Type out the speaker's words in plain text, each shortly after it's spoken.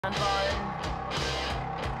wollen.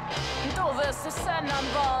 Du wirst es ändern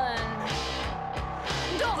wollen.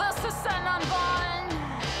 Du wirst es ändern wollen.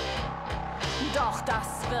 Doch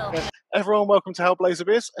das wird. Everyone, welcome to Hellblazer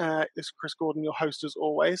Biz. This is Chris Gordon, your host as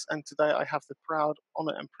always, and today I have the proud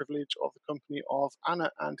honour and privilege of the company of Anna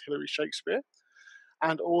and Hillary Shakespeare,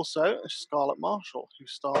 and also Scarlett Marshall, who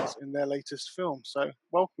stars in their latest film. So,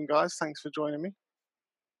 welcome, guys. Thanks for joining me.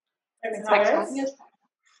 Thanks for having us.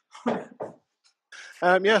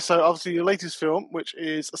 So obviously your latest film, which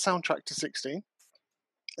is a soundtrack to 16.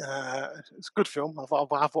 It's a good film.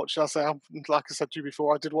 I've watched it. Like I said to you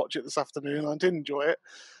before, I did watch it this afternoon. I did enjoy it,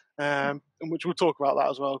 and which we'll talk about that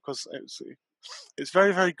as well, because it's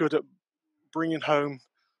very, very good at bringing home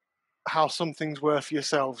how some things were for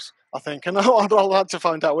yourselves, I think. And I'd like to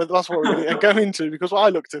find out whether that's what we're going to go into, because I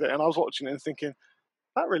looked at it and I was watching it and thinking,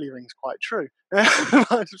 that really rings quite true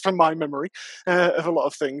from my memory of a lot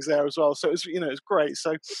of things there as well. So it's great.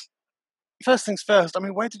 So first things first, I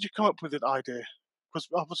mean, where did you come up with that idea? Because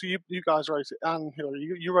obviously you guys wrote it, and Hillary,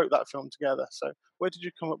 you wrote that film together. So where did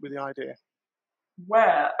you come up with the idea?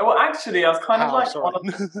 Where? Well, actually, I was kind of like sorry.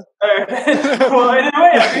 well, in a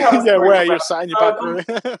way, I think I was where you're sat in your back room.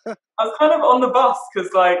 I was kind of on the bus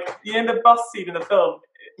because, like, the bus scene in the film.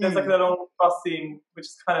 There's like a little bus scene which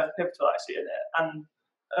is kind of pivotal actually in it, and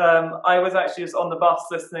I was actually just on the bus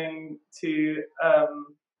listening to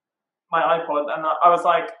my iPod, and I was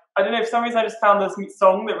like, I don't know, for some reason I just found this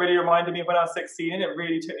song that really reminded me of when I was 16, and it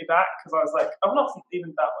really took me back, because I was like, I'm not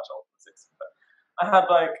even that much older than 16, but I had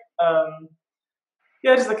like,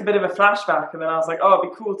 just like a bit of a flashback, and then I was like, oh,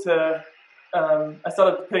 it'd be cool to, I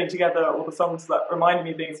started putting together all the songs that reminded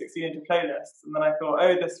me of being 16 into playlists, and then I thought,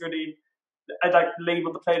 oh, this really, I'd like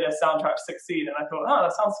labeled the playlist Soundtrack 16, and I thought, oh,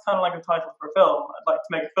 that sounds kind of like a title for a film. I'd like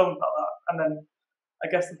to make a film about that. And then I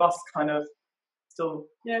guess the bus kind of still...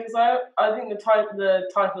 Yeah, because I think the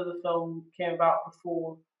title of the film came about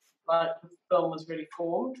before like the film was really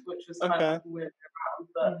formed, which was kind of weird around.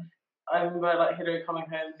 But I remember like Hillary coming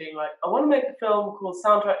home and being like, I want to make a film called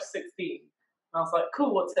Soundtrack 16. And I was like,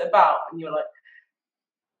 cool, what's it about? And you were like,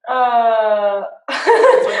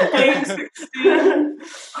 being 16.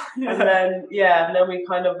 and then we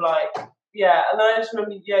kind of like, and then I just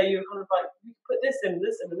remember, you were kind of like, we put this in,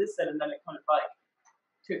 this in, and this in, and then it kind of like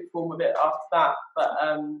took form a bit after that. But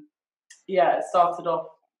it started off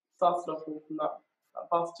all from that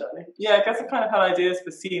bus journey. Yeah, I guess I kind of had ideas for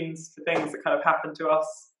scenes, for things that kind of happened to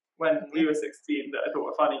us when we were 16 that I thought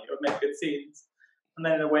were funny, it would make good scenes. And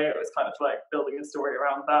then in a way it was kind of like building a story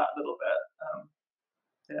around that a little bit.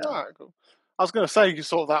 Yeah. All right, cool. I was going to say, you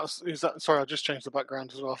sort of sorry, I just changed the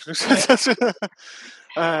background as well.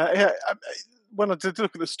 When I did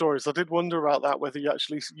look at the stories, I did wonder about that, whether you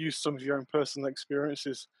actually used some of your own personal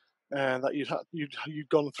experiences that you'd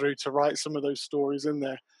gone through to write some of those stories in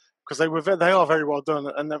there, because they are very well done,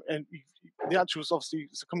 and the actual is obviously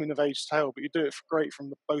it's a coming of age tale, but you do it great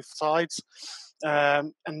from both sides.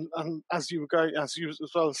 And as you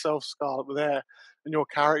as well as Scarlett were there, and your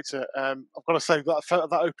character, I've got to say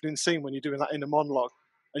that opening scene when you're doing that inner monologue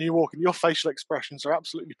and you walk, and your facial expressions are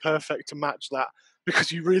absolutely perfect to match that,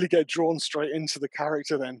 because you really get drawn straight into the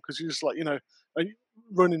character then, because you're just like,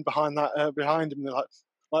 running behind him, and they're like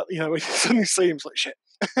when you suddenly see him, it's like shit.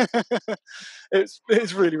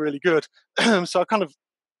 it's really, really good. So I kind of,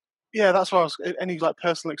 that's why any like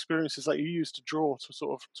personal experiences that you use to draw to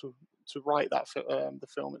sort of to write that the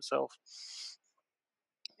film itself.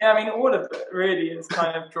 Yeah, I mean, all of it really is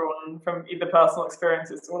kind of drawn from either personal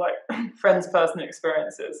experiences or like friends' personal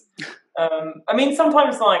experiences. I mean,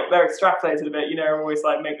 sometimes like they're extrapolated a bit, always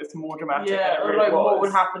like make this more dramatic. Yeah, than it or really like was. what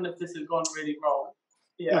would happen if this had gone really wrong?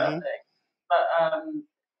 Yeah. I think. But I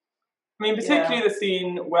mean, particularly the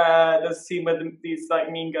scene where these like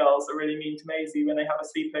mean girls are really mean to Maisy when they have a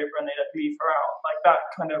sleepover and they like leave her out. Like that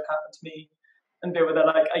kind of happened to me. And they were there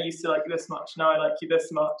like, I used to like you this much, now I like you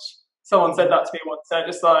this much. Someone said that to me once, and I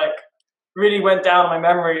just like really went down in my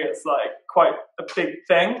memory. It's like quite a big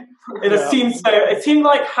thing. It seemed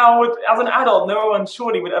like as an adult, no one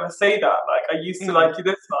surely would ever say that. Like, I used to like you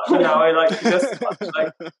this much, and now I like you this much.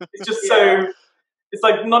 Like, it's just so, it's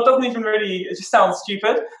like, doesn't even really, it just sounds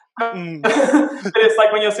stupid. But it's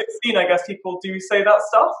like when you're 16, I guess people do say that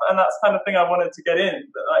stuff, and that's kind of thing I wanted to get in,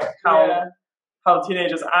 but like how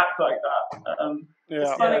teenagers act like that.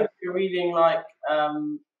 It's funny if you're reading like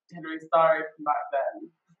Hillary's diary from back then,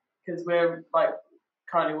 because we're like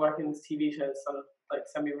currently working on this TV show, sort of like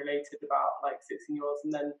semi-related about like 16-year-olds,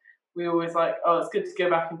 and then we always like, oh, it's good to go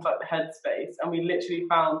back into like the headspace, and we literally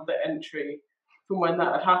found the entry from when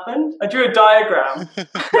that had happened. I drew a diagram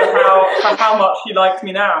for how much he liked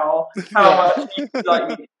me now, how much he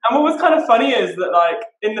liked me And what was kind of funny is that, like,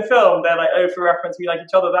 in the film, they're like, oh, for reference, we like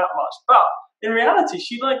each other that much. But in reality,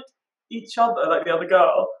 she liked each other, like the other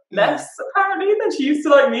girl, less apparently than she used to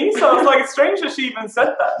like me. So I was like, it's strange that she even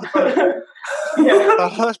said that.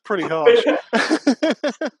 That's pretty harsh.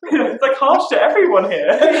 It's like harsh to everyone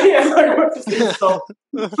here.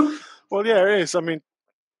 Well, yeah, it is. I mean,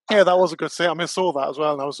 yeah, that was a good scene. I mean, I saw that as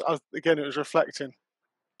well, and I was again, it was reflecting.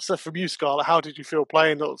 So, from you, Scarlett, how did you feel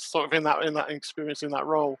playing sort of in that experience, in that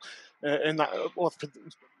role, in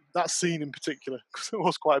that scene in particular? Because it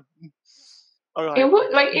was quite.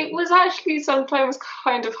 It was actually sometimes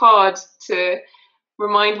kind of hard to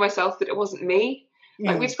remind myself that it wasn't me.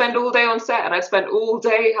 Like, we'd spend all day on set, and I'd spend all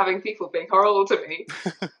day having people being horrible to me,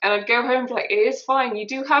 and I'd go home and be like, it is fine, you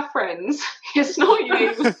do have friends, it's not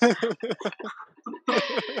you.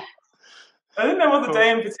 I think there was a day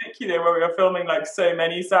in particular where we were filming like so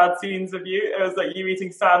many sad scenes of you. It was like you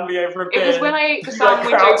eating sadly over a bin. It was when I ate the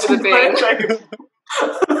sandwich over the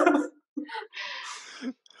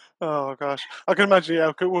bin. Oh gosh, I can imagine.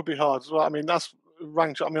 Yeah, it would be hard as well. I mean, that's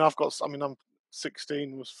ranked. I mean, I'm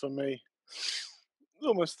 16 was for me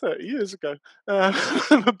almost 30 years ago,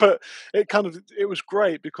 but it was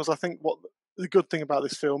great because I think what the good thing about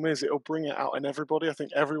this film is it'll bring it out in everybody. I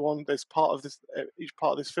think everyone, there's part of this, each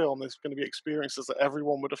part of this film, there's going to be experiences that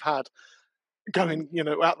everyone would have had going,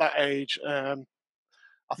 at that age. I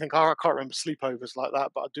think I can't remember sleepovers like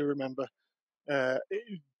that, but I do remember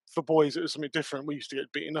for boys it was something different. We used to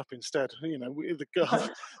get beaten up instead. The girls,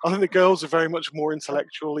 I think the girls are very much more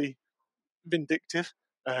intellectually vindictive.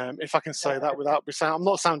 If I can say that without I'm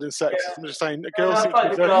not sounding sexist. Yeah. I'm just saying girls seem to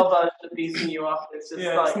be very. Girl version of beating you up. It's just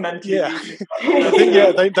it's mentally.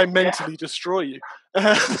 Yeah, they mentally destroy you.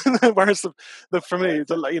 Whereas for me,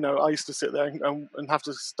 I used to sit there and have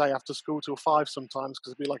to stay after school till 5 sometimes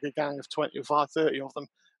because it'd be like a gang of 20 or 30 of them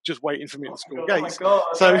just waiting for me at the school gates. God,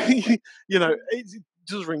 so it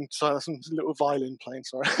does ring some little violin playing.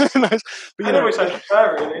 Sorry, but I wish I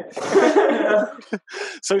prefer really.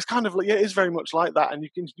 So it's kind of like it is very much like that, and you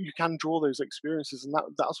can draw those experiences, and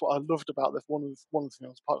that's what I loved about one of the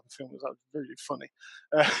things part of the film was that was really funny.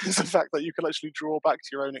 Is the fact that you can actually draw back to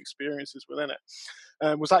your own experiences within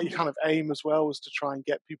it. Was that your kind of aim as well? Was to try and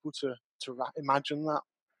get people to imagine that?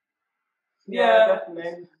 Yeah,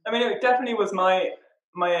 definitely. I mean, it definitely was my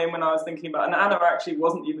aim when I was thinking about it. And Anna actually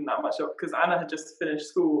wasn't even that much up because Anna had just finished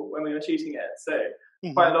school when we were shooting it. So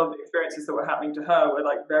quite a lot of the experiences that were happening to her were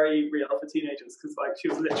like very real for teenagers because like she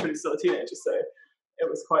was literally still a teenager. So it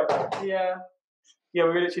was quite, we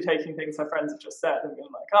were literally taking things her friends had just said and being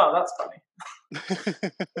like, oh, that's funny.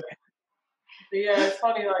 It's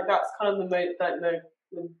funny, like that's kind of the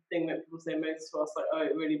thing that people say most to us, like, oh,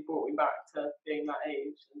 it really brought me back to being that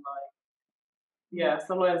age, and like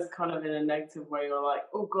sometimes kind of in a negative way you're like,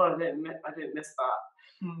 oh god, I didn't miss that.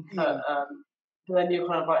 But then you're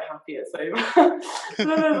kind of like happy it's over. And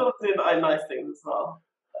then there's also nice things as well.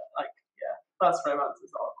 But, like first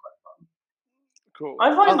romances are quite fun. Cool.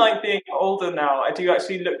 I find like being older now, I do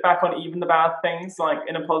actually look back on even the bad things like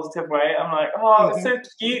in a positive way. I'm like, oh, it's so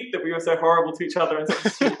cute that we were so horrible to each other in such a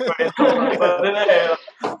stupid way. But I don't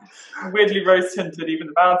know, weirdly rose tinted even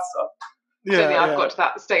the bad stuff. I've got to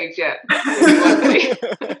that stage yet.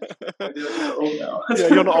 You're old now. Yeah,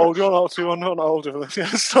 you're not old. You're not old enough.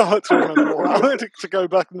 Start to remember all that. To go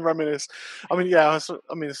back and reminisce. I mean, like I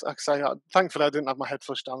say, thankfully I didn't have my head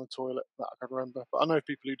flushed down the toilet that I can remember, but I know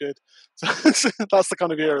people who did. So that's the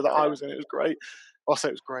kind of era that I was in. It was great. Well, I say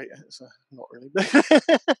it was great. It's not really,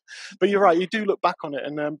 but you're right. You do look back on it,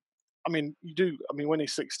 and you do. I mean, when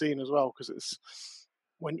he's 16 as well, because it's.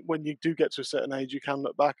 When you do get to a certain age, you can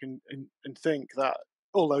look back and think that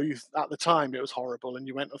although at the time it was horrible and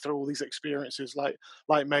you went through all these experiences like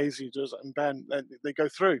Maisy does and Ben, they go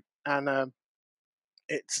through and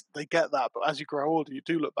they get that. But as you grow older, you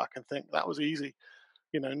do look back and think that was easy.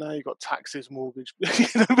 Now you've got taxes, mortgage.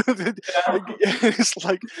 It's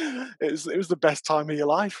like it was the best time of your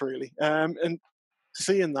life, really. And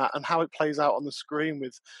seeing that and how it plays out on the screen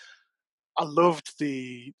I loved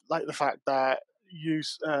the fact that you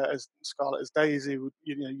as Scarlett, as Daisy,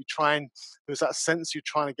 you try and there's that sense you're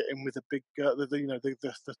trying to get in with the big girl, the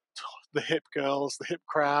hip girls, the hip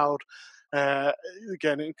crowd.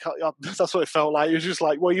 Again, that's what it felt like. It was just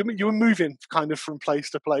like, well, you were moving kind of from place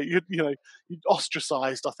to place. You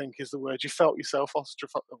ostracized, I think is the word. You felt yourself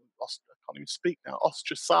ostracized. I can't even speak now.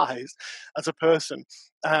 Ostracized as a person,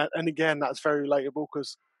 and again, that's very relatable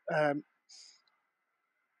because.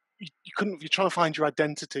 You're trying to find your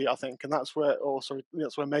identity, I think, and that's where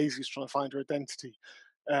Maisy's trying to find her identity.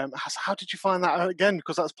 How did you find that again?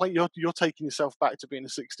 Because that's you're taking yourself back to being a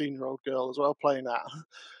 16-year-old girl as well, playing that.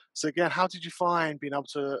 So again, how did you find being able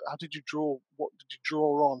to? How did you draw? What did you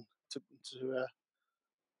draw on to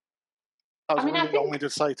that was I mean, a I really think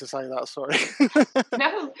long-winded to say that. Sorry.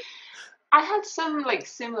 no, I had some like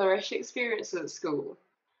similar-ish experiences at school.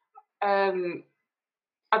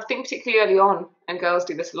 I think particularly early on, and girls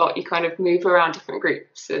do this a lot, you kind of move around different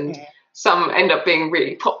groups, and some end up being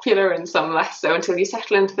really popular and some less so, until you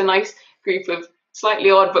settle into the nice group of slightly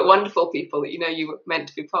odd but wonderful people that you know you were meant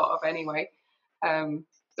to be part of anyway.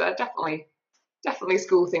 So definitely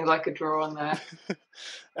school things I could draw on there.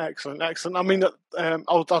 Excellent. I mean,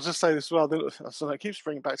 I'll just say this as well. So it keeps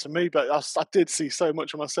bringing it back to me, but I did see so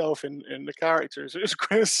much of myself in the characters. It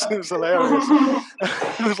was hilarious.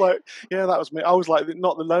 It was like, yeah, that was me. I was like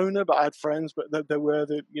not the loner, but I had friends. But there were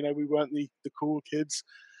we weren't the cool kids.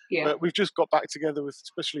 Yeah. But we've just got back together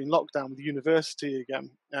especially in lockdown, with the university again,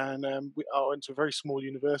 and I went to a very small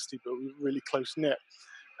university, but we were really close knit,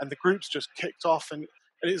 and the groups just kicked off, and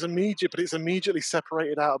it's immediately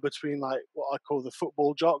separated out between like what I call the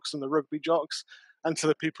football jocks and the rugby jocks, and to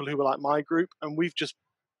the people who were like my group, and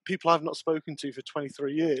people I've not spoken to for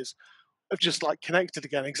 23 years have just like connected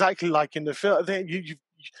again, exactly like in the film. The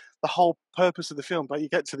whole purpose of the film, but you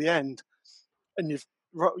get to the end, and you've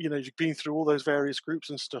been through all those various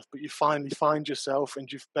groups and stuff, but you finally find yourself, and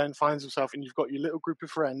Ben finds himself, and you've got your little group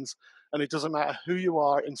of friends, and it doesn't matter who you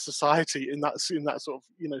are in society, in that sort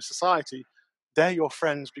of society. They're your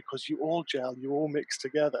friends because you all gel, you all mix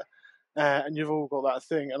together, and you've all got that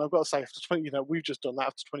thing. And I've got to say, after 20, we've just done that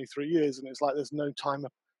after 23 years, and it's like there's no time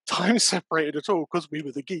separated at all, because we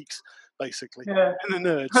were the geeks basically, and the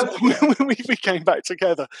nerds. we came back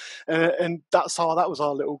together, and that was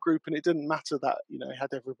our little group. And it didn't matter that it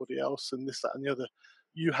had everybody else and this, that, and the other.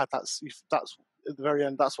 You had that's at the very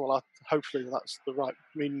end. That's what hopefully that's the right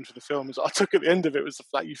meaning for the film. Is I took at the end of it was the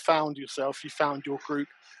fact you found yourself, you found your group.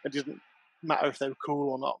 It didn't matter if they were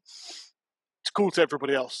cool or not. It's cool to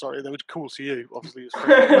everybody else. Sorry, they were cool to you. Obviously,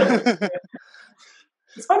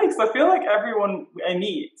 it's funny because I feel like everyone I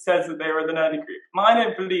meet says that they were the nerdy group. I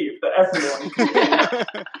don't believe that everyone can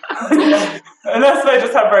unless they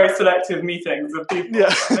just have very selective meetings of people.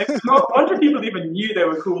 Yeah. I wonder if people even knew they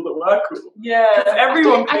were cool that were cool. Yeah.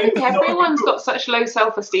 I think everyone's got such low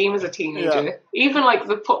self-esteem as a teenager. Yeah. Even like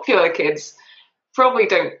the popular kids probably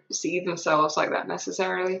don't see themselves like that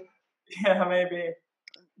necessarily. Yeah, maybe.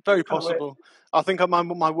 Very possible. I think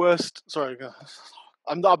my worst. Sorry,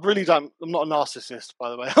 I'm not a narcissist, by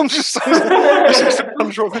the way. I'm just saying. I'm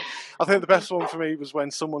sure. I think the best one for me was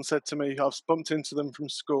when someone said to me, I've bumped into them from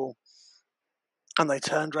school, and they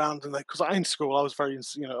turned around and because in school I was very,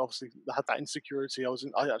 obviously I had that insecurity. I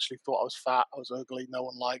actually thought I was fat, I was ugly, no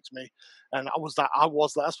one liked me, and I was that.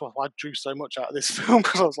 That's why I drew so much out of this film,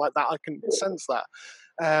 because I was like that. I can sense that.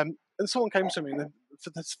 And someone came to me, and for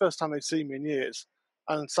the first time they'd seen me in years.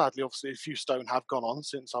 And sadly, obviously, a few stone have gone on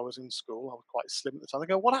since I was in school. I was quite slim at the time. They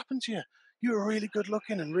go, "What happened to you? You were really good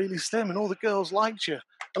looking and really slim, and all the girls liked you."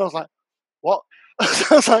 And I was like, "What?" I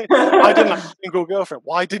was like, "I didn't have a single girlfriend.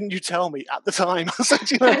 Why didn't you tell me at the time?" I said,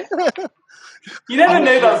 You never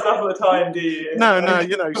know that stuff at the time, do you? No.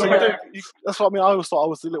 So that's what I mean. I always thought I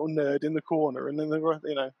was the little nerd in the corner, and then they were,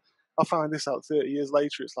 I found this out 30 years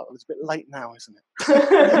later. It's like, well, it's a bit late now, isn't it?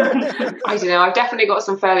 I don't know. I've definitely got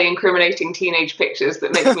some fairly incriminating teenage pictures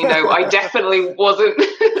that make me know I definitely wasn't.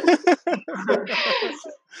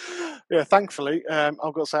 Yeah, thankfully, I've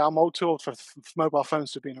got to say I'm too old for mobile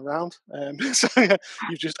phones to have been around. So yeah,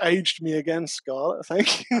 you've just aged me again, Scarlett.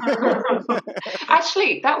 Thank you.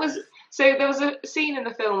 Actually, there was a scene in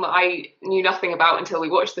the film that I knew nothing about until we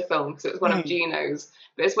watched the film, because it was one of Gino's.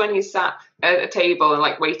 But it's when he's sat at a table and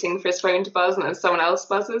like waiting for his phone to buzz, and then someone else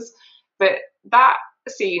buzzes. But that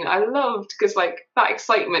scene I loved, because like that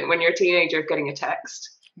excitement when you're a teenager getting a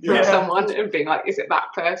text from someone and being like, is it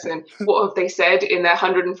that person? What have they said in their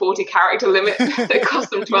 140 character limit that cost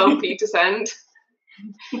them 12p to send?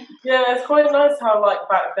 Yeah, it's quite nice how like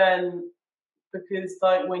back then, because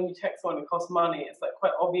like when you text someone it costs money, it's like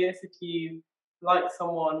quite obvious if you like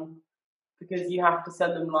someone, because you have to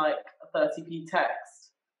send them like a 30p text.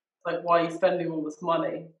 Like, why are you spending all this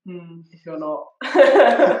money if you're not?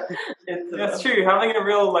 That's true. Having a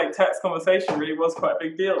real like text conversation really was quite a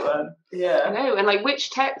big deal then. Yeah, I know. And like,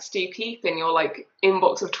 which text do you keep in your like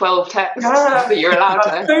inbox of 12 texts that you're allowed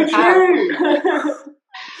to? So true.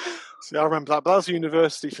 See, I remember that, but that was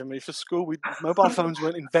university for me. For school, mobile phones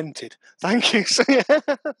weren't invented. Thank you. So,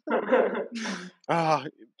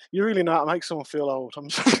 you really know how to make someone feel old.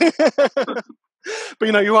 I'm sorry.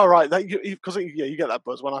 But you are right that because you get that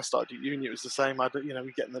buzz. When I started at uni, it was the same.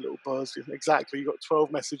 We getting the little buzz. Exactly, you got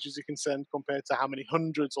 12 messages you can send compared to how many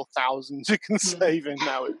hundreds or thousands you can save in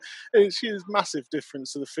now. It's a massive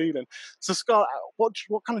difference to the feeling. So, Scarlett, what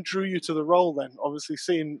kind of drew you to the role then? Obviously,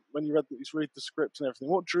 seeing when you read the script and everything,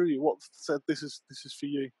 what drew you? What said this is for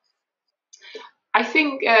you? I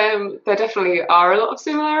think there definitely are a lot of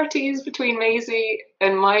similarities between Maisy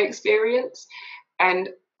and my experience, and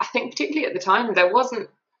I think particularly at the time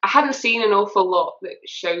I hadn't seen an awful lot that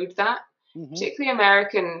showed that. Particularly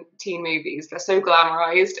American teen movies, they're so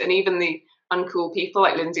glamorized, and even the uncool people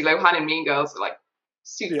like Lindsay Lohan in Mean Girls are like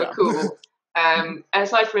super cool. And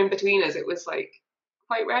aside from In-Betweeners, it was like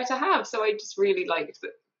quite rare to have. So I just really liked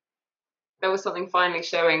that there was something finally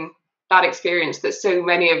showing that experience that so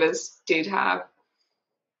many of us did have.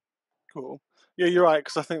 Cool. Yeah, you're right,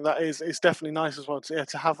 because I think it's definitely nice as well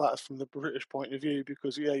to have that from the British point of view,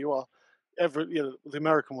 because you are the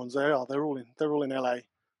American ones they're all in LA.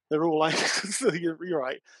 They're all like you're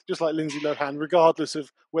right, just like Lindsay Lohan, regardless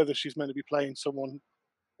of whether she's meant to be playing someone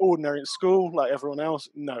ordinary at school like everyone else.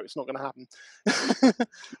 No, it's not going to happen.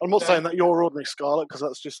 I'm not saying that you're ordinary, Scarlett, because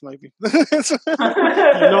that's just maybe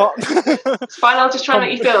you're not. It's fine, I'll just try and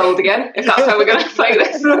make you feel old again, if that's how we're going to play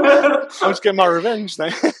this. I'm just getting my revenge now.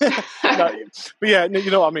 But yeah,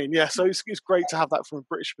 you know what I mean. Yeah, so it's great to have that from a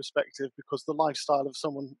British perspective, because the lifestyle of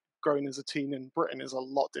someone growing as a teen in Britain is a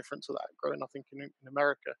lot different to that growing, I think, in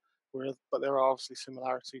America. But there are obviously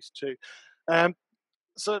similarities too.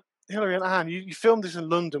 So, Hillary and Anne, you filmed this in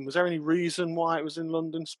London. Was there any reason why it was in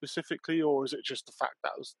London specifically, or is it just the fact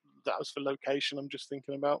that was for location? I'm just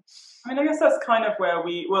thinking about. I mean, I guess that's kind of where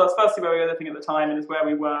that's firstly where we were living at the time, and is where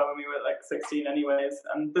we were when we were like 16 anyways.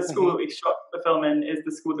 And the school that we shot the film in is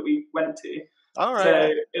the school that we went to. All right.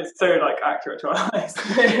 So it's so like accurate to our lives.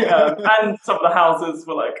 And some of the houses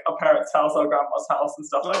were like our parents' house, our grandma's house, and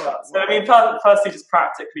stuff like that. So I mean, firstly, just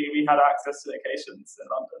practically, we had access to locations in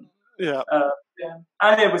London. Yeah.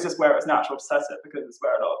 And it was just where it was natural to set it, because it's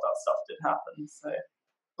where a lot of that stuff did happen. So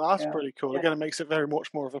that's pretty cool. Again, it makes it very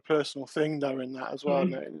much more of a personal thing knowing that as well,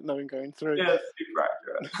 knowing going through. Yeah, super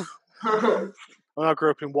accurate. I grew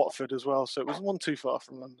up in Watford as well, so it wasn't too far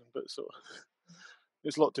from London, but it's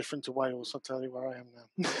a lot different to Wales. I'll tell you where I am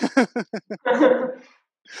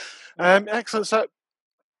now. Excellent. So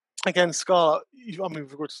again, Scarlett, we've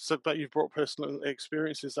said that you've brought personal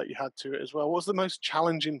experiences that you had to it as well. What was the most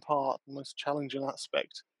challenging part, the most challenging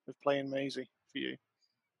aspect of playing Maisy for you?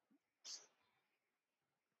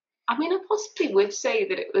 I mean, I possibly would say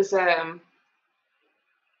that it was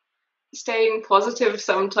staying positive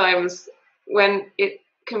sometimes when it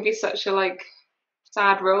can be such a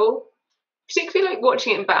sad role, particularly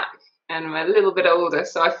watching it back, and I'm a little bit older,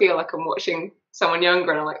 so I feel like I'm watching someone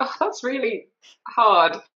younger, and I'm like, oh, that's really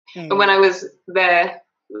hard. And when I was there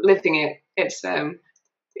living it, it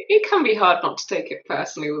can be hard not to take it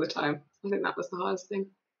personally all the time. I think that was the hardest thing.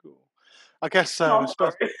 Cool. I guess I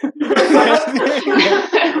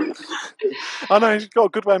know you've got a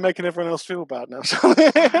good way of making everyone else feel bad now.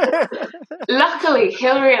 Luckily,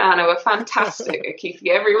 Hillary and Anna were fantastic at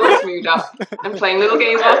keeping everyone's mood up and playing little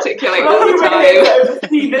games of articulate all the time.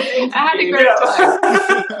 I had a great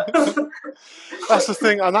time. That's the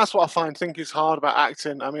thing, and that's what I think is hard about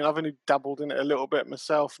acting. I mean, I've only dabbled in it a little bit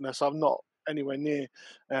myself, so I'm not anywhere near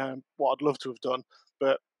what I'd love to have done.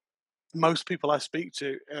 But most people I speak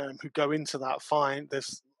to who go into that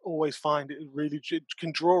always find it really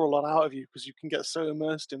can draw a lot out of you, because you can get so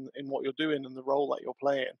immersed in what you're doing and the role that you're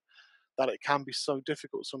playing, that it can be so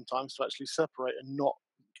difficult sometimes to actually separate and not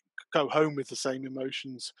go home with the same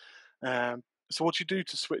emotions. So what do you do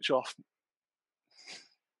to switch off?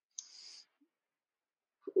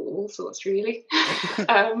 All sorts, really.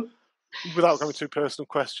 Without going too personal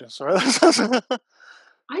questions, sorry. I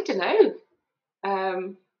don't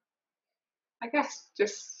know. I guess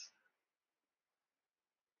just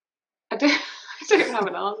I don't have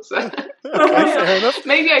an answer. Okay, fair enough.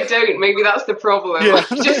 Maybe I don't. Maybe that's the problem. Yeah.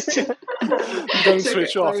 Just you don't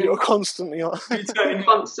switch off. You're constantly on.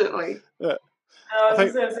 Constantly. Yeah. I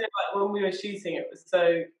was going to say, when we were shooting, it was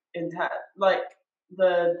so intense.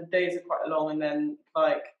 The days are quite long, and then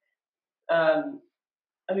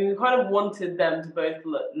we kind of wanted them to both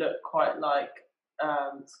look quite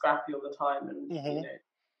scrappy all the time, and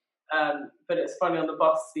but it's funny on the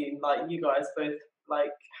bus scene, you guys both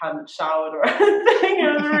hadn't showered or anything.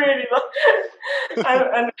 It was really and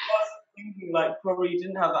I was thinking probably you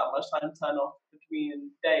didn't have that much time to turn off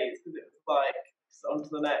between days, because it was just on to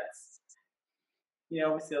the next.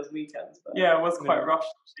 Obviously those weekends. But yeah, it was quite rushed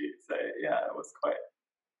to shoot, so yeah, it was quite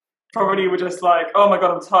probably were just like, oh my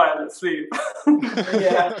god, I'm tired, let's sleep.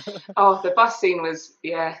 Yeah. Oh, the bus scene was,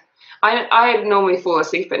 yeah. I normally fall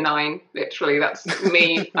asleep at 9, literally. That's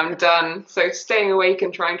me. I'm done. So staying awake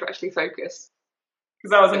and trying to actually focus.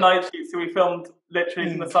 Because that was a night shoot, so we filmed literally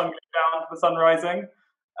from the sun going down to the sun rising.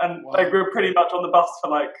 And like, we were pretty much on the bus for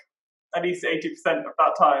like at least 80% of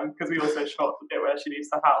that time, because we also shot the bit where she leaves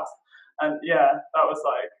the house. And yeah, that was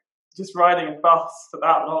like, just riding a bus for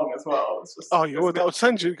that long as well. It's just, that would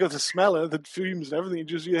send you, because the smell of the fumes and everything, you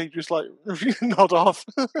just like nod off.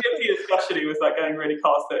 He especially was like getting really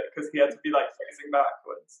past it because he had to be like facing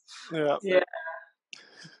backwards.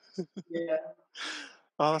 Yeah.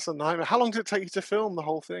 Oh, that's a nightmare. How long did it take you to film the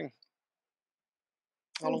whole thing?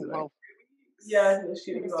 How long? Like 3 weeks. Yeah, I think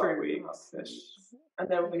shooting was 3 weeks. And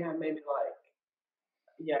then we had maybe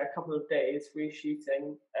a couple of days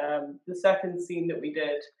reshooting. The second scene that we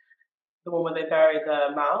did, the one where they bury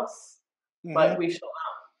the mouse, like we shot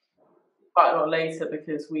that quite a lot later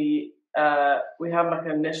because we had like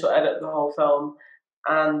an initial edit of the whole film,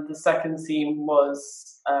 and the second scene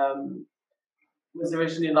was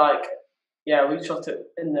originally like, we shot it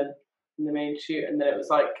in the main shoot, and then it was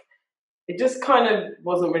like, it just kind of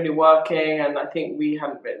wasn't really working, and I think we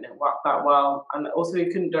hadn't written it that well, and also we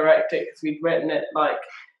couldn't direct it because we'd written it like,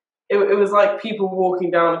 it was like people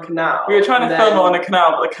walking down a canal. We were trying to film it on a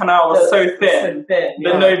canal, but the canal was so thin that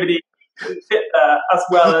nobody could fit there, as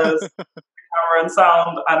well as the camera and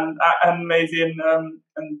sound and Maisy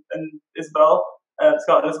and Isabel,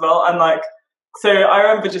 Scott and Isabel, and like, so I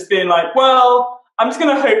remember just being like, well, I'm just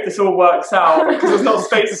going to hope this all works out because there's not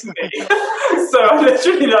space for me. So I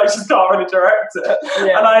literally just can't really direct it.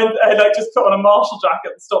 Yeah. And I like just put on a Marshall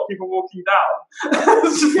jacket to stop people walking down.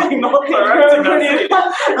 It's just like not directing that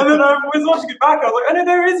scene. And then I was watching it back, I was like, I know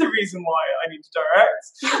there is a reason why I need to direct.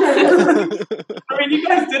 I mean, you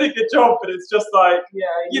guys did a good job, but it's just like,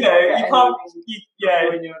 you can't,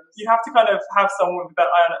 you have to kind of have someone with that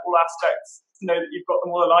eye on all aspects to know that you've got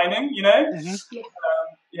them all aligning,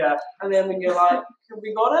 And then when you're like, have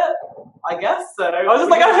we got it? I guess so. I was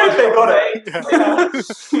just like, I hope they got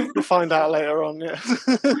it. You'll find out later on,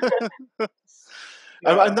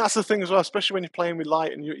 And that's the thing as well, especially when you're playing with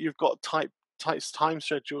light and you've got tight time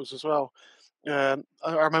schedules as well. I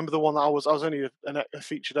remember the one that I was only a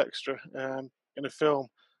featured extra in a film,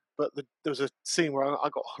 but there was a scene where I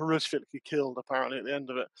got horrifically killed apparently at the end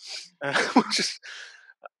of it, which is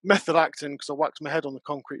method acting, because I whacked my head on the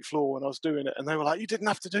concrete floor when I was doing it, and they were like, you didn't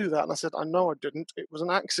have to do that, and I said, I know I didn't, it was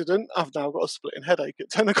an accident, I've now got a splitting headache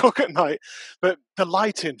at 10 o'clock at night. But the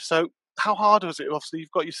lighting, so how hard was it? Obviously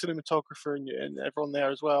you've got your cinematographer and everyone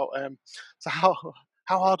there as well, so how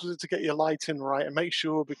hard was it to get your lighting right and make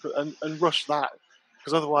sure, and rush that,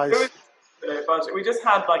 because otherwise budget. We just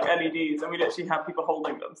had like LEDs and we literally had people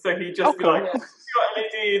holding them, so he'd just be like, you got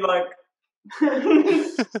LED, like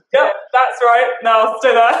yep, that's right. Now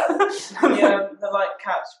stay there. The like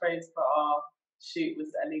catchphrase for our shoot was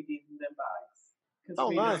LEDs in their bags, because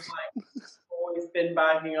we nice. just always been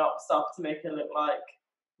bagging up stuff to make it look like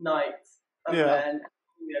night, and then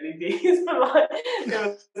the LEDs, but like it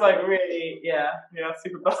was like really,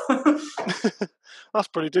 super bad. That's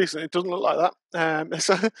pretty decent. It doesn't look like that.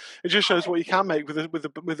 So it just shows what you can make with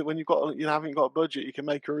it when you've got, haven't got a budget. You can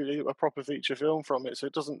make a proper feature film from it. So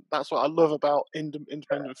it doesn't. That's what I love about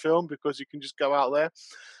independent film, because you can just go out there.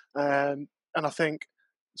 And I think,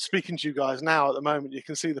 speaking to you guys now at the moment, you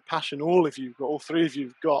can see the passion all three of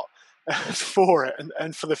you've got for it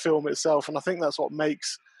and for the film itself. And I think that's what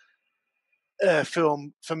makes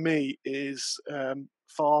film for me is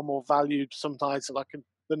far more valued sometimes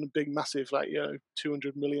than a big massive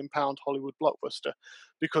 £200 million Hollywood blockbuster,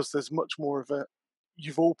 because there's much more of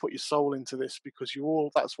you've all put your soul into this, because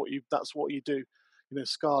that's what you do.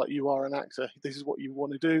 Scarlett, you are an actor. This is what you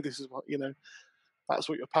want to do. This is what that's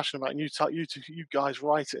what you're passionate about, and you guys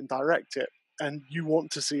write it and direct it, and you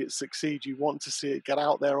want to see it succeed. You want to see it get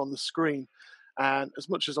out there on the screen. And as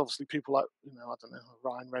much as obviously people like, I don't know,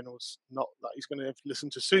 Ryan Reynolds, not that he's going to listen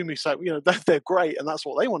to Sue Me, so they're great, and that's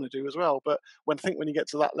what they want to do as well. But when you get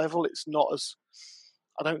to that level, it's not as,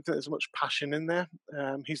 I don't think there's much passion in there.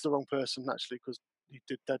 He's the wrong person actually, because he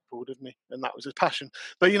did Deadpool, didn't he? And that was his passion.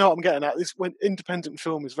 But you know what I'm getting at? When independent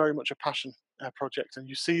film is very much a passion project, and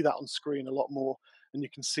you see that on screen a lot more, and you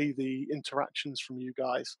can see the interactions from you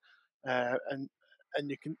guys, and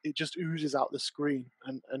it just oozes out the screen,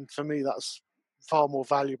 and for me that's far more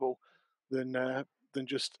valuable than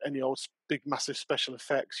just any old big massive special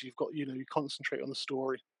effects. You've got you concentrate on the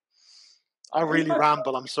story. I really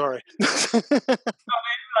ramble. I'm sorry. Budget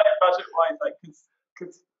wise,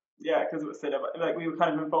 because it was cinema. Like we were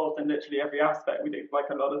kind of involved in literally every aspect. We did like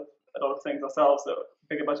a lot of a lot of things ourselves that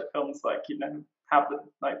bigger budget films, like, you know, have the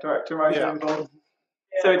like director and writer involved.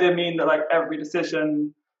 So it did mean that like every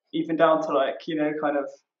decision, even down to like, you know, kind of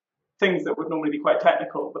things that would normally be quite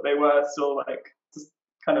technical, but they were still like just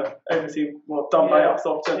kind of overseen, well, done by us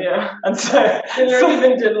often. Yeah. And so Hillary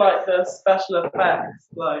even did like the special effects,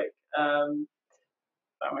 like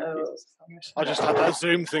I just had that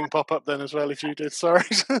Zoom thing pop up then as well. If you did, sorry.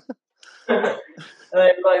 like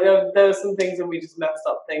there were some things and we just messed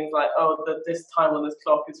up things like, oh, this time on this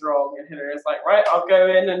clock is wrong, and Hillary was like, right, I'll go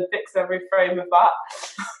in and fix every frame of that.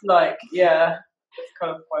 Like, yeah, it's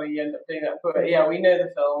kind of funny you end up doing that, but yeah, we know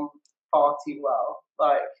the film far too well.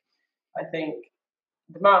 Like, I think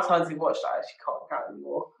the amount of times we've watched it, I actually can't count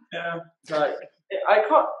anymore. yeah. Like, I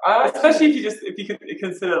can't, Especially if you could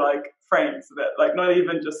consider like frames of it, like not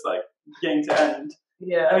even just like beginning to end.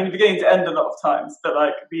 yeah. I mean, beginning to end a lot of times, but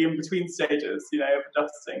like the in between stages, you know, of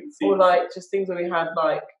adjusting scenes. Or like just things where we had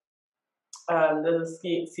like there's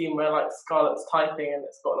a scene where like Scarlett's typing and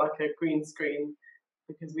it's got like a green screen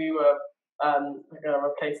because we were going to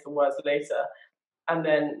replace the words later, and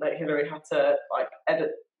then like Hillary had to like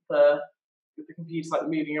edit the computer's like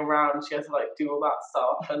moving around. She has to like do all that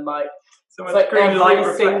stuff, and like so it's like green light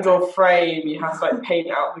every reflecting. single frame you have to like paint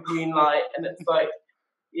out the green light, and it's like,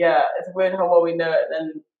 yeah, it's weird how well we know it.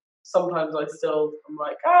 And then sometimes I'm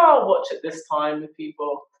like, I'll watch it this time with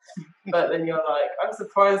people, but then you're like, I'm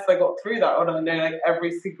surprised I got through that when I know like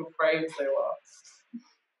every single frame so well.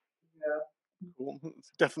 Yeah. Cool.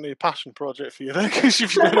 It's definitely a passion project for you there, because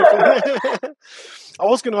if you don't. I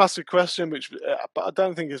was going to ask a question, but I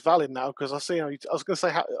don't think it's valid now, because I see how I was going to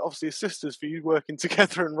say, obviously, as sisters, for you working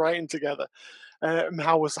together and writing together.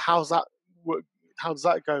 How's that work? How does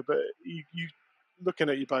that go? But you looking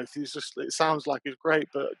at you both, it sounds like it's great.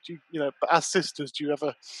 But but as sisters, do you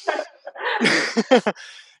ever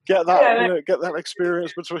get that get that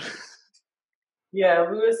experience between? Yeah,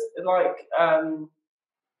 we was like,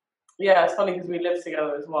 yeah, it's funny because we live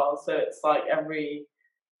together as well, so it's like every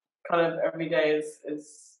day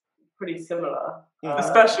is pretty similar.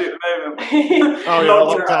 Especially at the moment.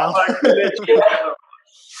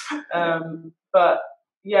 Lockdown. But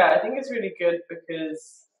yeah, I think it's really good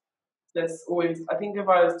because there's always, I think if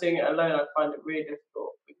I was doing it alone, I'd find it really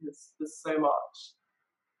difficult because there's so much,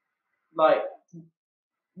 like,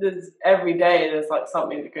 every day there's like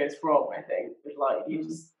something that goes wrong, I think. But like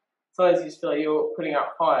sometimes you just feel like you're putting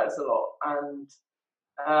out fires a lot, and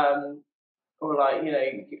or like,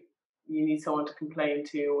 you need someone to complain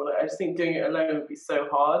to, or like, I just think doing it alone would be so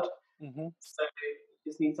hard. Mm-hmm. So you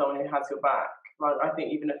just need someone who has your back. Like, I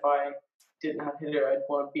think even if I didn't have Hillary, I'd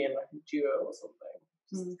want to be in like a duo or something,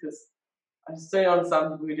 just because I just don't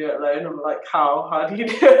understand people who do it alone. I'm like, how do you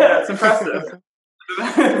do it? Yeah, it's impressive.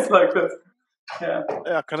 It's like this. Yeah,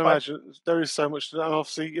 I can imagine there is so much to do. And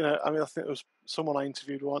obviously, I mean, I think there was someone I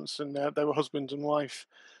interviewed once, and they were husband and wife,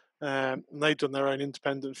 and they'd done their own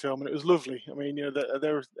independent film, and it was lovely. I mean,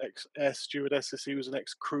 they were ex-air stewardesses. He was an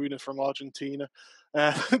ex-crooner from Argentina.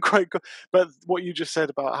 Quite good. But what you just said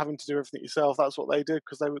about having to do everything yourself, that's what they did,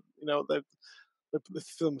 because they would, the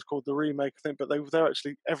film was called The Remake, I think, but they're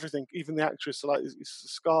actually everything, even the actress, so like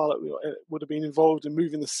Scarlett would have been involved in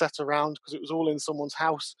moving the set around because it was all in someone's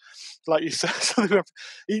house, like you said. So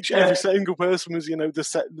every single person was, the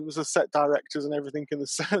set, there was a set directors and everything in the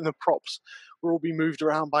set, and the props were all being moved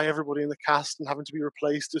around by everybody in the cast and having to be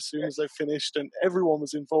replaced as soon as they finished, and everyone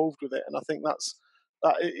was involved with it. And I think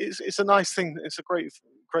it's a nice thing. It's a great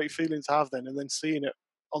feeling to have then, and then seeing it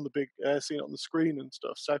on the big, seeing it on the screen and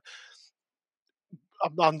stuff. So.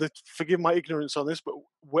 Forgive my ignorance on this, but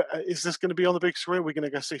is this going to be on the big screen? We're going to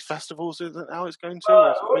go see festivals? Is that how it's going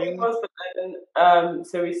to? It was, but then,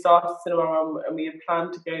 so we started cinema and we had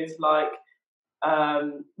planned to go to like,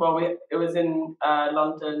 it was in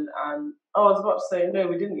London, and I was about to say no,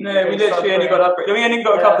 we didn't. No, we literally only got we only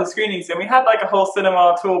got a couple of screenings, and we had like a whole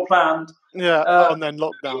cinema tour planned. Yeah, and then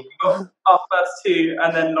lockdown. Our first two,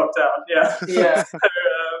 and then lockdown. Yeah. Yeah. So,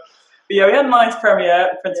 but yeah, we had a nice premiere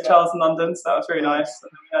at Prince Charles in London, so that was really nice.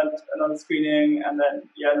 And then we had another screening, and then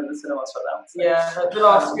the cinema shut down. So. Yeah, the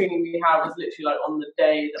last screening we had was literally like on the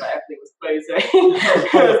day that everything was closing.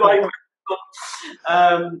 It was like,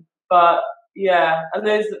 but yeah, and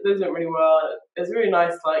those went really well. It was really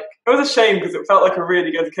nice. Like, it was a shame because it felt like a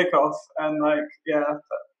really good kickoff, and like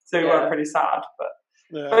so we were pretty sad.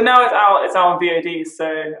 But now it's out on VOD,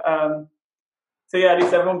 so yeah, at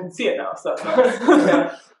least everyone can see it now. So that's nice.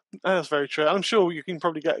 Yeah. That's very true. I'm sure you can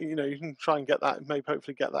probably get, you can try and get that, maybe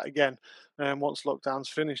hopefully get that again. Once lockdown's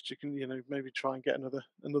finished, you can, maybe try and get another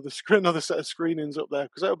set of screenings up there,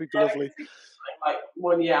 because that would be lovely. Like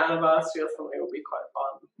 1 year anniversary or something would be quite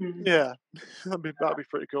fun. Yeah, that'd be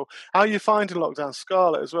pretty cool. How are you finding lockdown,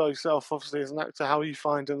 Scarlett, as well yourself? Obviously, as an actor, how are you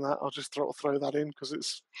finding that? I'll just throw that in because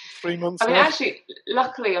it's 3 months. I mean, left. actually,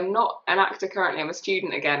 luckily, I'm not an actor currently. I'm a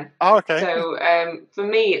student again. Oh, okay. So for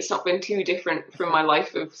me, it's not been too different from my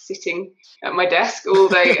life of sitting at my desk all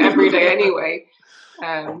day, every day, anyway.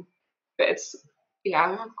 But it's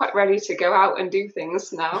I'm quite ready to go out and do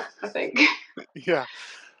things now, I think. Yeah.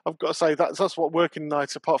 I've got to say that's what working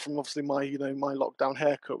nights, apart from obviously my my lockdown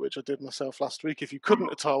haircut, which I did myself last week. If you couldn't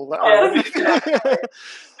have told that, Well, I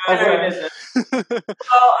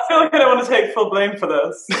feel like I don't want to take full blame for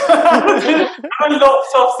this. I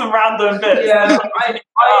lopped off some random bits. Yeah, I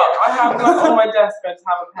have on my desk. I just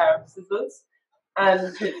have a pair of scissors,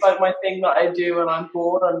 and it's like my thing that I do when I'm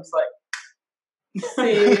bored. I'm just like,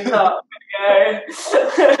 see that video.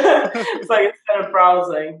 It's like instead of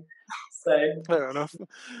browsing. So fair enough.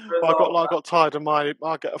 Well, I got tired of I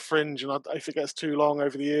get a fringe, and if it gets too long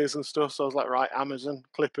over the ears and stuff, so I was like, right, Amazon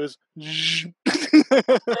clippers. I'm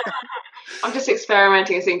just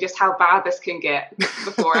experimenting and seeing just how bad this can get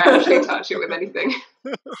before I actually touch it with anything.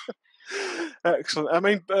 Excellent. I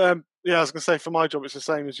mean, I was going to say for my job, it's the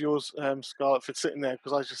same as yours, Scarlett, for sitting there,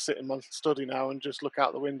 because I just sit in my study now and just look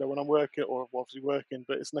out the window when I'm working, or obviously working,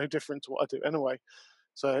 but it's no different to what I do anyway.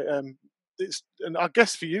 So and I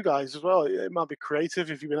guess for you guys as well, it might be creative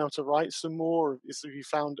if you've been able to write some more. If you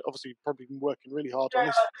found, obviously, you've probably been working really hard on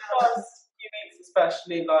this. few weeks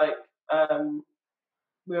especially, like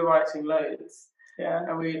we were writing loads,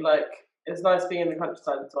 and we it's nice being in the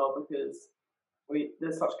countryside as well because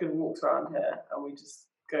there's such good walks around here, and we just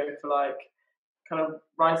go for kind of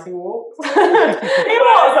writing walks. They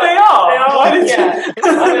are. Why did I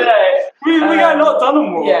don't know. we got a lot done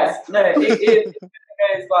on walks. Yeah, no, it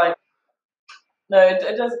goes like. No,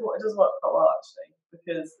 it does work quite well actually,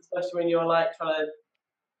 because especially when you're trying to,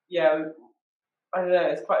 I don't know,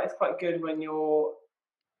 it's quite good when you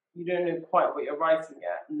don't know quite what you're writing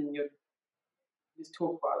yet, and then you just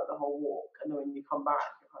talk about it the whole walk, and then when you come back,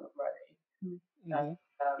 you're kind of ready.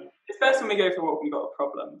 It's best when we go for a walk and we've got a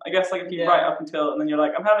problem. I guess if you write up until, and then you're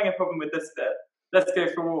like, I'm having a problem with this bit, let's go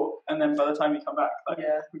for a walk, and then by the time you come back,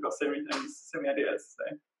 we've got so many things, so many ideas. So.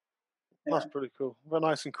 Yeah. That's pretty cool. Very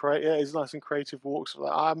nice and creative. Yeah, it's nice and creative walks.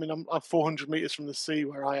 I mean, I'm 400 meters from the sea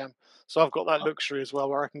where I am, so I've got that luxury as well,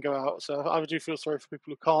 where I can go out. So I do feel sorry for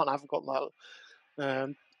people who haven't got that.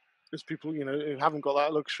 There's people, who haven't got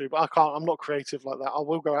that luxury, but I can't. I'm not creative like that. I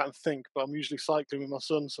will go out and think, but I'm usually cycling with my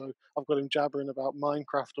son, so I've got him jabbering about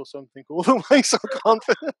Minecraft or something all the way, so I can't.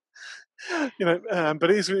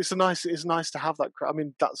 But it's nice to have that. I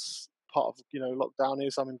mean, that's part of lockdown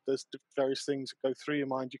is. I mean, there's various things that go through your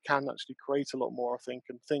mind. You can actually create a lot more, I think,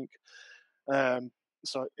 and think.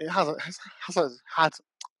 So it has had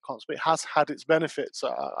its benefits.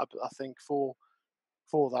 I think for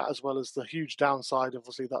that, as well as the huge downside,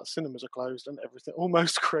 obviously, that cinemas are closed and everything.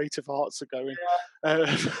 Almost creative arts are going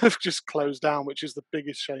have just closed down, which is the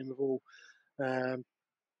biggest shame of all.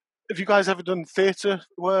 Have you guys ever done theatre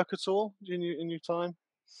work at all in your time?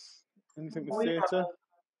 Anything with theatre?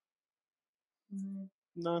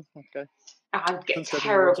 No? Okay. I get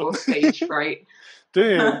terrible stage fright. Do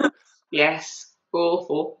you? Yes.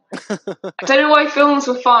 Awful. I don't know why films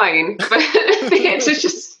were fine, but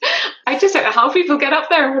theatre's I just don't know how people get up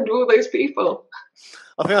there and all those people.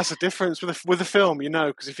 I think that's the difference with a film,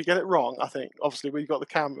 because if you get it wrong, I think obviously when you've got the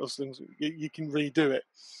cameras, things you can redo it.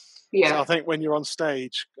 Yeah. So I think when you're on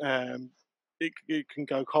stage, it can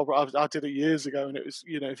go cold. I did it years ago, and it was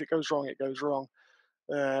if it goes wrong, it goes wrong.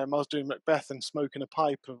 I was doing Macbeth and smoking a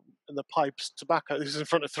pipe, and the pipe's tobacco. This is in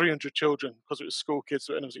front of 300 children because it was school kids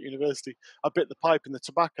when I was at university. I bit the pipe and the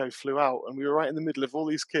tobacco flew out, and we were right in the middle of all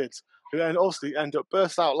these kids who then obviously end up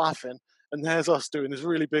burst out laughing. And there's us doing this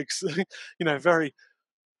really big, very,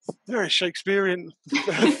 very Shakespearean,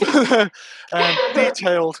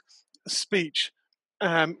 detailed speech.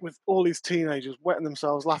 With all these teenagers wetting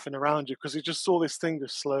themselves laughing around you because you just saw this thing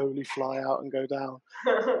just slowly fly out and go down.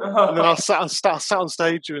 And then I sat on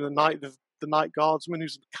stage during the night guardsman,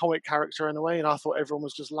 who's a comic character in a way, and I thought everyone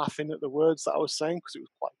was just laughing at the words that I was saying because it was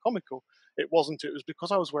quite comical. It wasn't. It was because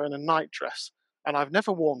I was wearing a night dress, and I've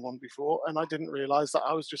never worn one before, and I didn't realise that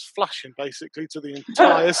I was just flashing basically to the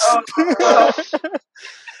entire.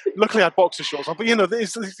 Luckily, I had boxer shorts on, but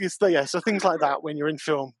so things like that when you're in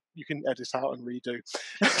film, you can edit out and redo.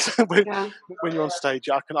 So when you're on stage,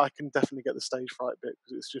 I can definitely get the stage fright bit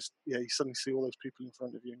because it's just you suddenly see all those people in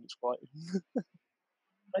front of you and it's quite.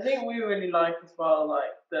 I think we really like as well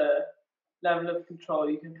the level of control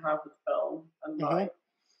you can have with film and I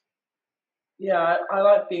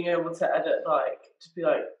like being able to edit to be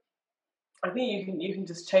I think you can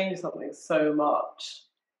just change something so much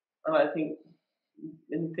and I think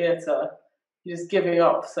in theatre you're just giving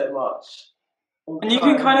up so much. And you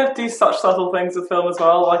can kind of do such subtle things with film as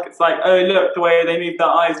well. Like it's like, oh look, the way they move their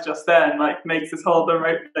eyes just then, like makes this whole other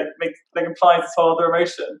implies this whole other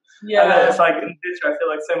emotion. Yeah. And then it's like in theatre, I feel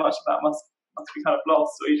like so much of that must be kind of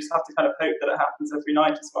lost, or you just have to kind of hope that it happens every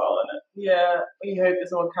night as well. And yeah, you hope that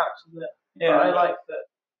someone captures it. Yeah, but I like that,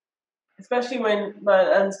 especially when like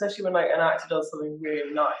an actor does something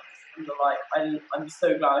really nice, and you're like, I'm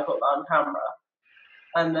so glad I got that on camera,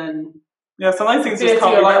 and then yeah, some of those things theatre, just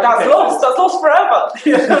can't you're be like, that's lost forever.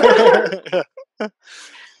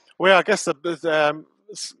 Well, I guess the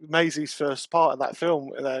Maisy's first part of that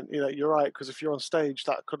film, and then you're right, because if you're on stage,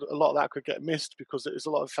 a lot of that could get missed because there's a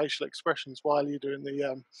lot of facial expressions while you're doing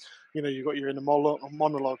the you've got your inner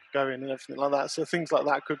monologue going and everything like that. So things like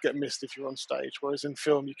that could get missed if you're on stage. Whereas in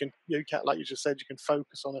film, you can like you just said, you can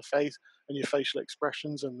focus on her face and your facial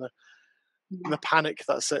expressions and the panic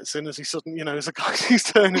that sets in as he suddenly, as a guy he's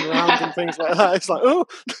turning around and things like that. It's like, oh,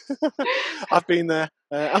 I've been there.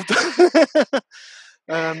 I've done.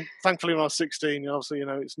 Thankfully, when I was 16, obviously,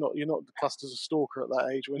 you're not classed as a stalker at that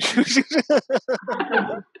age. When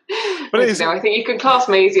but it is, I think you can class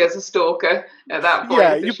Maisy as a stalker at that point.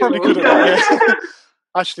 Yeah, you probably could have. Yeah.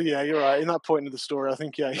 Actually, yeah, you're right. In that point of the story, I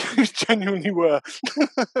think, yeah, you genuinely were.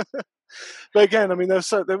 But again, I mean,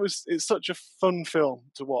 it's such a fun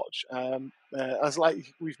film to watch. As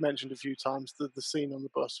like we've mentioned a few times, the scene on the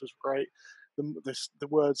bus was great. The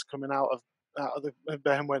words coming out of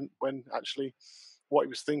Ben when actually what he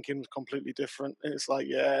was thinking was completely different. And it's like,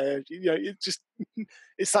 it's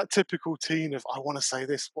that typical teen of, I want to say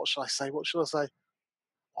this. What should I say? What should I say?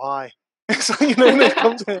 Why? So, when it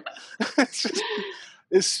comes to it,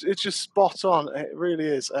 it's just spot on. It really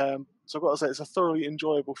is. So I've got to say, it's a thoroughly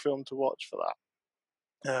enjoyable film to watch for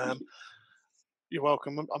that. You're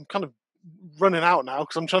welcome. I'm kind of running out now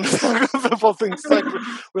because I'm trying to think of what things to say.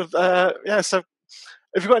 So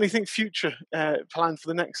have you got anything future planned for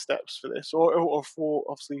the next steps for this, or for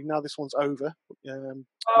obviously now this one's over? We're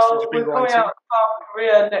coming out of South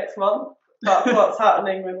Korea next month. That's what's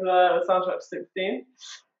happening with the Soundtrack 16,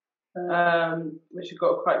 which we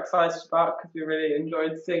got quite excited about because we really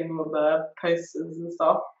enjoyed seeing all the posters and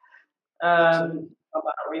stuff about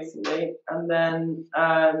that recently. And then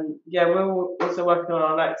we're also working on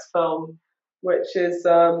our next film, which is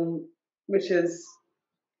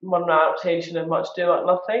modern adaptation of Much Ado About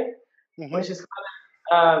Nothing, which is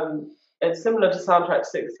kind of it's similar to Soundtrack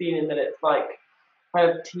 16 in that it's like kind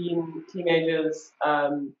of teenagers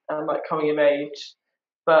and like coming of age,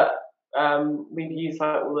 but we've used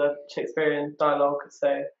like all the Shakespearean dialogue,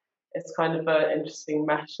 so it's kind of an interesting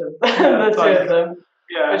mesh of the two of them,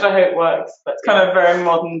 which I hope works. But it's kind of very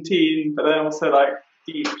modern teen, but then also like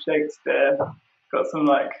deep Shakespeare. Got some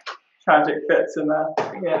like tragic bits in there.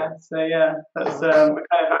 Yeah, so that's we're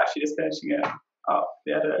kind of actually just finishing it up,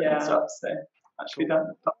 the edit and stuff. So actually done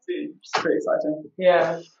that soon, which is pretty exciting.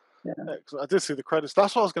 Yeah. Excellent. I did see the credits.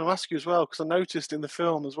 That's what I was going to ask you as well, because I noticed in the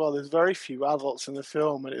film as well, there's very few adults in the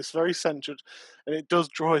film, and it's very centered, and it does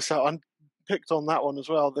draw us out. I picked on that one as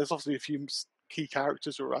well. There's obviously a few key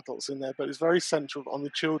characters who are adults in there, but it's very central on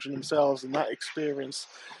the children themselves and that experience.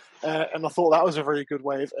 And I thought that was a very good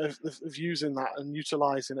way of using that and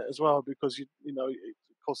utilising it as well, because of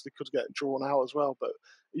course they could get drawn out as well, but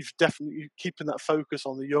you're keeping that focus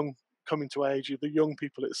on the young coming to age, the young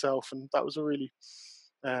people itself, and that was a really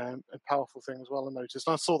a powerful thing as well. I noticed,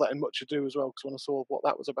 and I saw that in Much Ado as well, because when I saw what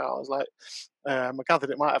that was about, I was like, I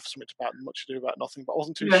gathered it might have something about Much Ado About Nothing, but I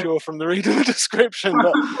wasn't too sure from the reading the description.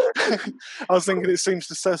 But I was thinking it seems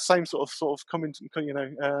to say the same sort of coming, coming of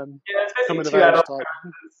age type.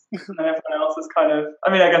 And everyone else is kind of,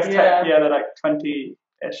 I mean, I guess they're like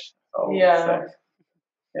 20-ish old.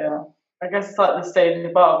 So, I guess it's like the stage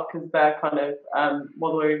above, because they're kind of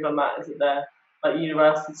what we've done that is that they're like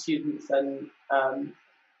university students, and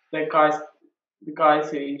the guys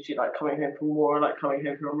who are usually like coming home from war, like coming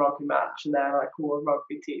home from a rugby match, and they're like all a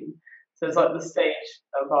rugby team. So it's like the stage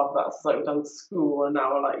above that. So it's like we've done school and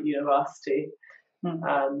now we're like university.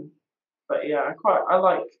 But yeah, I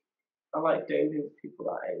like doing things with people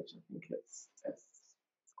that age. I think it's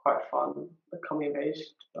quite fun, the coming of age.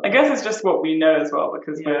 I guess it's just what we know as well,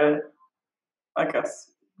 because we're, I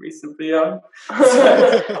guess, reasonably young.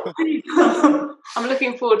 I'm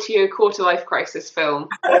looking forward to your quarter life crisis film.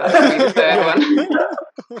 That's going to be the third one.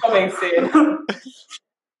 Coming soon.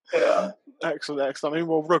 Yeah. Excellent. I mean,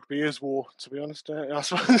 well, rugby is war, to be honest. I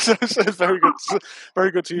suppose so it's very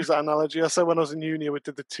good to use that analogy. I said when I was in uni, we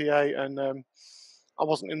did the TA, and I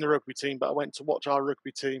wasn't in the rugby team, but I went to watch our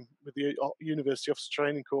rugby team with the University Officer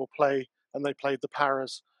Training Corps play, and they played the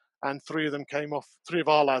Paras. and three of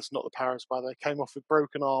our lads, not the Paras, by the way, came off with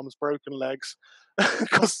broken arms, broken legs,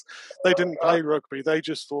 because they didn't play rugby. They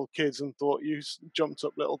just saw kids and thought you jumped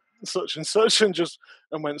up little such and such and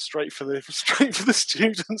went straight for the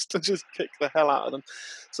students to just kick the hell out of them.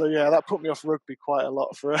 So yeah, that put me off rugby quite a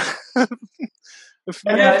lot for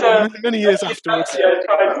many years afterwards.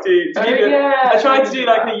 I tried to do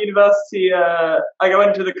like a university. I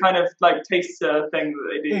went to the kind of like taster thing that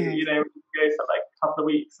they do. You know, you go for like a couple of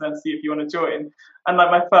weeks and then see if you want to join. And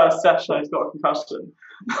like my first session, I just got a concussion.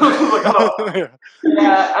 I was like, oh.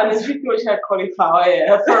 Yeah, and there's people which had cauliflower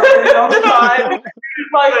ear for a really long time.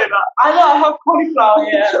 Like, I don't have cauliflower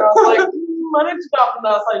ear, and I was like, I need to go up, and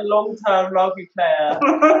that's like long-term rugby player.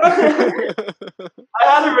 I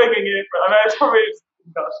had a ringing ear, but I mean, it's probably just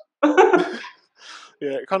a concussion.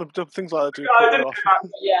 Yeah, kind of things like that do.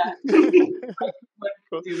 Yeah.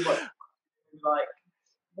 Like,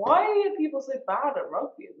 why are people so bad at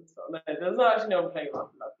rugby and stuff? No, there's not actually no one playing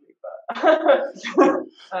rugby, luckily, but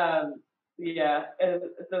yeah,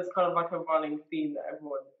 there's kind of like a running theme that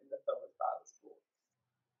everyone in the film is bad at sport.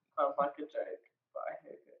 Kind of like a joke, but I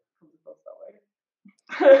hope it comes across that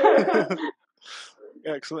way.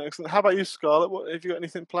 Excellent. How about you, Scarlett? Have you got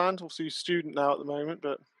anything planned? Obviously, you're a student now at the moment,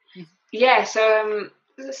 but yeah. So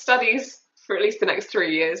studies for at least the next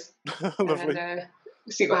 3 years. Lovely. And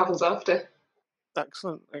we'll see what happens after.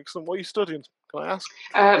 Excellent. What are you studying? Can I ask?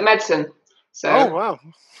 Medicine. So. Oh wow.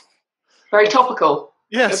 Very topical.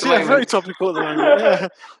 Yes, yeah, very topical at the moment. Yeah.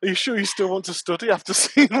 Are you sure you still want to study after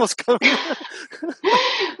seeing what's going on?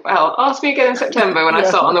 Well, ask me again in September when I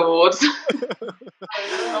start on the wards.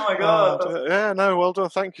 Oh my god. Yeah, no, well done.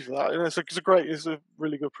 Thank you for that. It's a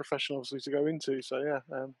really good profession, obviously, to go into. So yeah,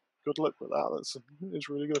 good luck with that. It's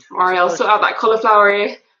really good. Alright, I'll sort out that cauliflower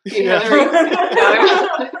ear.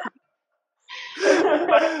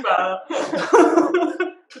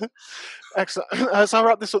 Excellent. As I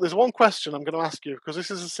wrap this up, there's one question I'm going to ask you, because this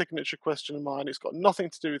is a signature question of mine. It's got nothing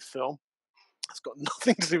to do with film. It's got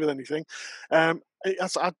nothing to do with anything. It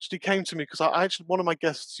actually came to me because one of my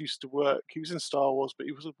guests used to work. He was in Star Wars, but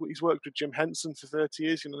he's worked with Jim Henson for 30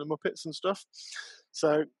 years, the Muppets and stuff.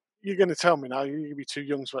 So you're going to tell me now. You're going to be too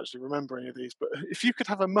young to actually remember any of these. But if you could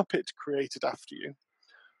have a Muppet created after you,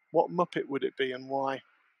 what Muppet would it be and why?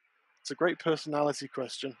 It's a great personality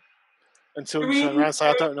question. Until you turn around and say,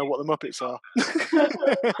 I don't know what the Muppets are.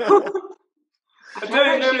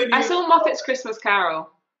 I saw Muppets Christmas Carol,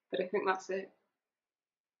 but I think that's it.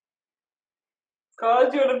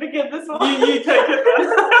 God, do you want to begin this one? You take it then.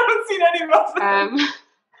 I haven't seen any Muppets.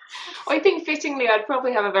 I think fittingly I'd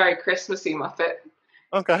probably have a very Christmassy Muppet.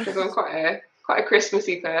 Okay. Because I'm quite a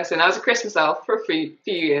Christmassy person. I was a Christmas elf for a few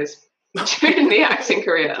years during the acting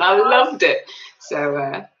career, and I loved it. So,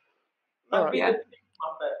 yeah. Muppet.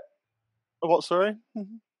 What, sorry?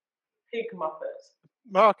 Pig Muppet.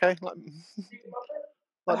 Oh, okay.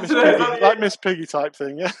 Like Miss Piggy type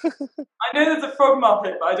thing, yeah. I know there's a frog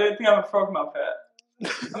Muppet, but I don't think I'm a frog Muppet.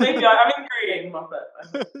 Maybe I'm in green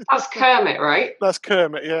Muppet. That's Kermit, right? That's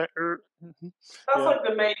Kermit, yeah. That's like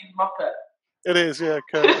the main Muppet. It is, yeah,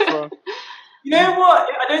 Kermit Frog. You know what?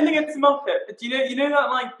 I don't think it's a Muppet, but you know that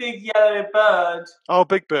like big yellow bird? Oh,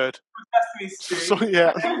 Big Bird. Sesame Street. So,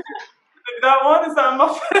 yeah. That one? Is that a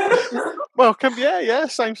Muppet? Well, yeah,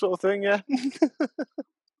 same sort of thing, yeah.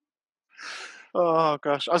 Oh,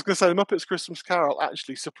 gosh. I was going to say, the Muppets Christmas Carol,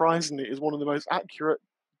 actually, surprisingly, is one of the most accurate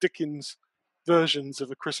Dickens versions of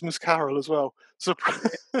A Christmas Carol as well.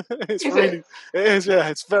 It is, yeah.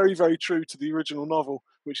 It's very, very true to the original novel,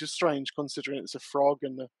 which is strange considering it's a frog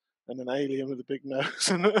and an alien with a big nose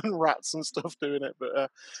and rats and stuff doing it. But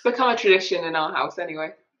it's become a tradition in our house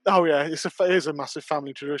anyway. Oh, yeah. It is a massive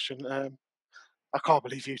family tradition. I can't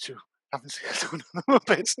believe you two haven't seen the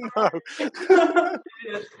Muppets. No.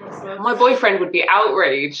 My boyfriend would be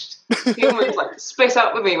outraged. He almost split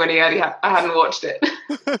up with me when I hadn't watched it.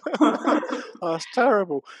 Oh, that's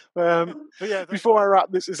terrible. But yeah, before I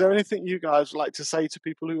wrap this, is there anything you guys would like to say to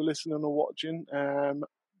people who are listening or watching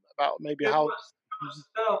about maybe how?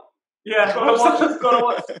 Yeah, gotta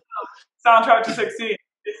watch Soundtrack to 16.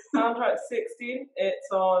 Soundtrack 16.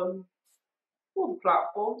 It's on all the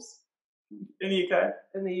platforms. In the UK.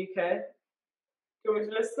 Do you want me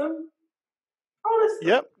to list them? I'll list them.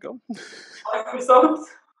 Yep, go. Microsoft,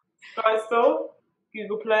 Sky Store,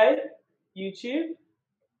 Google Play, YouTube,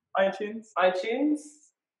 iTunes. I think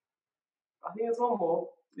there's one more.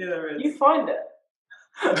 Yeah, there is. You find it.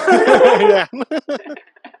 Yeah.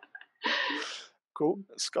 Cool.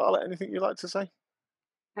 Scarlett, anything you'd like to say?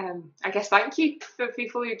 I guess thank you for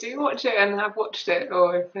people who do watch it and have watched it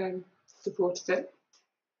or have supported it.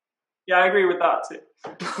 Yeah, I agree with that too.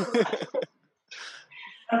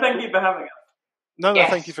 And thank you for having us. No, Yes.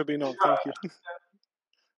 thank you for being on. Thank you.